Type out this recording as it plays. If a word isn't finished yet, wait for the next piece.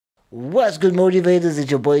What's good, motivators? It's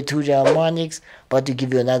your boy Harmonix, about to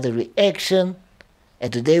give you another reaction.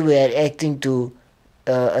 And today we are reacting to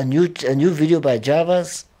a new video by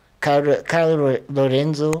Javas,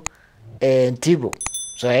 Lorenzo, and Tibo.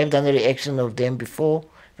 So I have done a reaction of them before.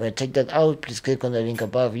 If you want to check that out, please click on the link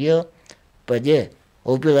above here. But yeah,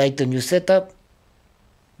 hope you like the new setup,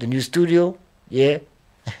 the new studio. Yeah.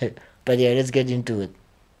 But yeah, let's get into it.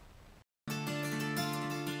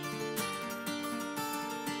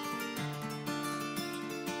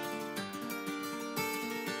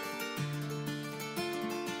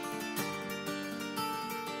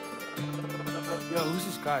 Yo, who's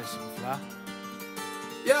this guy, Superfly?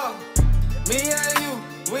 Yo, me and you,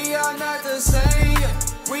 we are not the same, yeah.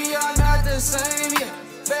 We are not the same, yeah.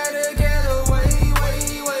 Better get away,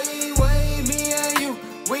 way. Me and you,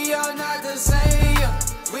 we are not the same, yeah.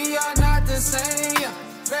 We are not the same, yeah.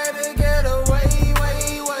 Better get away,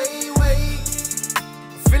 way.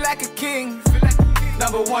 Feel like a king,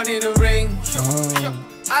 number one in the ring.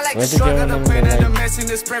 I like the struggle, the pain, and the mess, and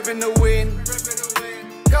the spreading the wind.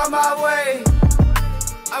 Come my way.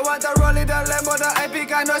 I want the rolling, the Lambo, the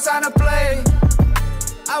epic, I know it's time to play.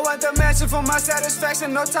 I want the mansion for my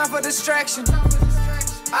satisfaction, no time for distraction.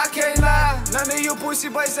 I can't lie, none of you pussy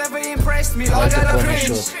boys ever impressed me. All got a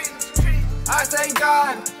cringe. I thank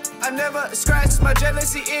God, I never scratched my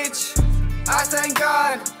jealousy itch. I thank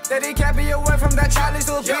God that he kept me away from that childish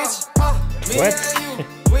little bitch. Me and you,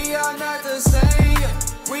 we are not the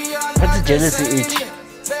same. We are not the same.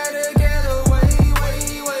 Better get away, way.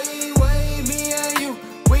 Me and you,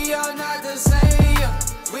 we are not the same.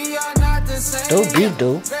 We are not the same. Don't beat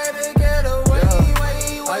though. Better get away,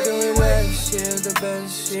 way. I do it well, she is the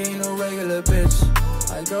best. She ain't no regular bitch.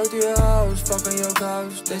 I go to your house, fuck on your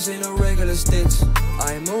couch. This ain't no regular stitch.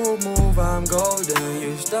 I move, I'm golden.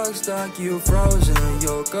 You stuck, you frozen.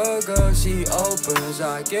 Your girl, she opens.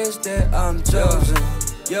 I guess that I'm chosen.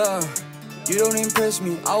 Yeah. You don't impress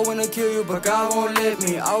me, I wanna kill you, but God won't let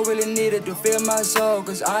me. I really needed to fill my soul,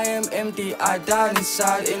 cause I am empty, I died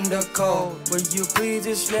inside in the cold. Would you please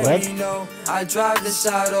just let me know? I drive the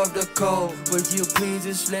side of the cold. Would you please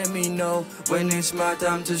just let me know when it's my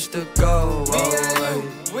time just to go?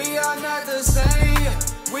 We are not the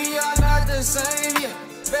same, we are not the same.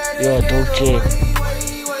 Better get away,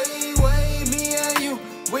 way. Me and you,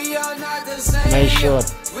 we are not the same. Nice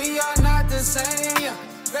shot. We are not the same.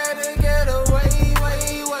 Better get away,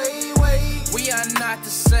 way. We are not the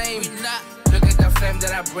same. Look at the flame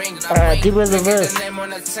that I bring. Tibo the Look at verse. the name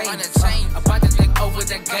on the chain. About to take over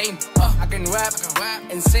the game. I can rap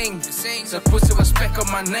and sing. So put some respect on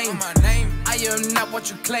my name. I am not what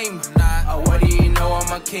you claim. Oh, what do you know? I'm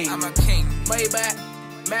a king. Way back,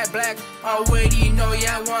 Matt Black. Already know,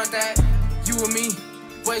 yeah, I want that. You and me,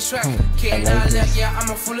 voice track. Can't like let, yeah, I'm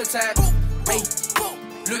a full attack. Hey.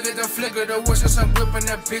 Look at the flicker, the whistle, I'm gripping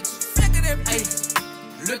that bitch. Ay,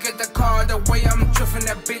 look at the car, the way I'm drifting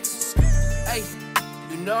that bitch. Hey,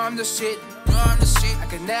 you know I'm the shit. I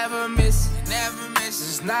can never miss. This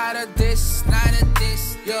is not a diss.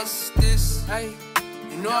 Yes, this. Hey,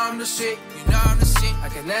 you know I'm the shit. I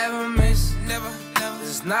can never miss. This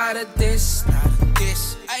is not a diss.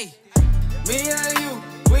 Hey, me and you,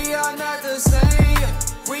 we are not the same.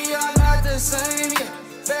 We are not the same.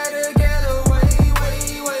 Better get away.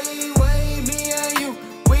 Me and you,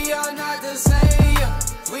 we are not the same.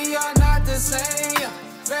 We are not the same.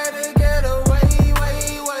 Better get away,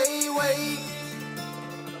 way.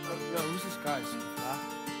 yo, who's this guy, Superfly?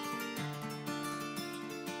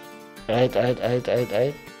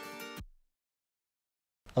 Right.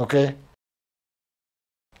 Okay.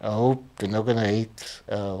 I hope they're not gonna hate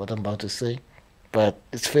what I'm about to say, but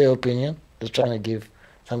it's fair opinion. Just trying to give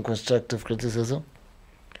some constructive criticism.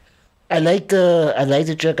 I like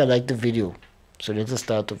the track. I like the video. So let's just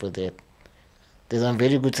start over there. There's some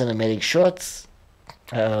very good cinematic shots,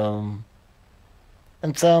 and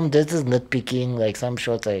some this is nitpicking. Like some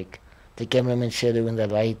shots, like the cameraman shadowing the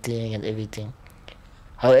lighting and everything.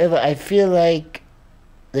 However, I feel like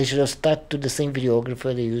they should have stuck to the same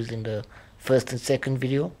videographer they used in the first and second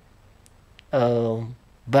video.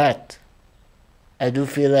 But I do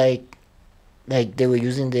feel like they were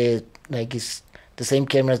using it's the same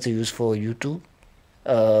cameras they use for YouTube.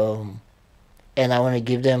 And I want to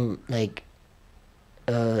give them A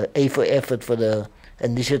for effort for the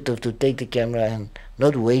initiative to take the camera and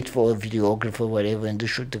not wait for a videographer or whatever and to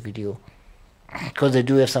shoot the video, because they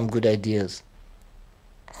do have some good ideas.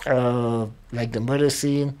 Like the murder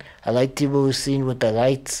scene, I like Tibo's scene with the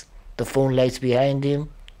lights, the phone lights behind him.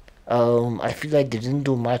 I feel like they didn't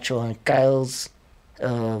do much on Kyle's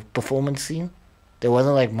performance scene. There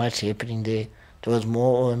wasn't like much happening there. There was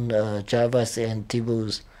more on Javas and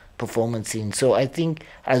Tibo's performance scene. So I think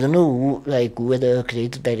I don't know who had the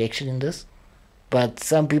creative direction in this, but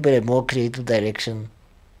some people had more creative direction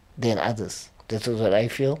than others. That's what I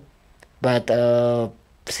feel. But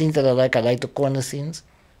scenes that I like the corner scenes.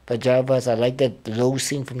 But Javas, I like that low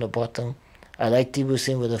scene from the bottom. I like Tibo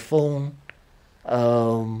scene with the phone.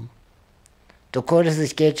 Um, the chorus is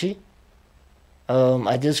sketchy.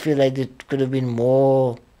 I just feel like it could have been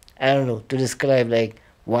more, I don't know, to describe like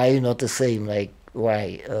why you're not the same, like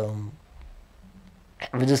why.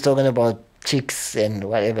 We're just talking about chicks and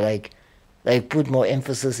whatever, like put more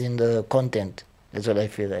emphasis in the content. That's what I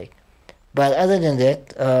feel like. But other than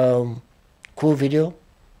that, cool video,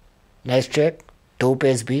 nice track, dope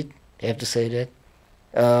ass beat. I have to say that.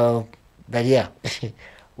 Uh, but yeah,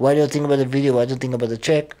 what do you think about the video? What do you think about the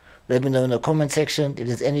track? Let me know in the comment section. If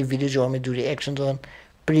there's any videos you want me to do reactions on,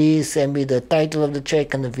 please send me the title of the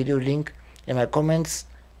track and the video link in my comments.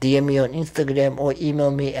 DM me on Instagram or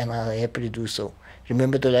email me and I'll happily do so.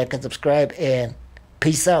 Remember to like and subscribe and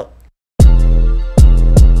peace out.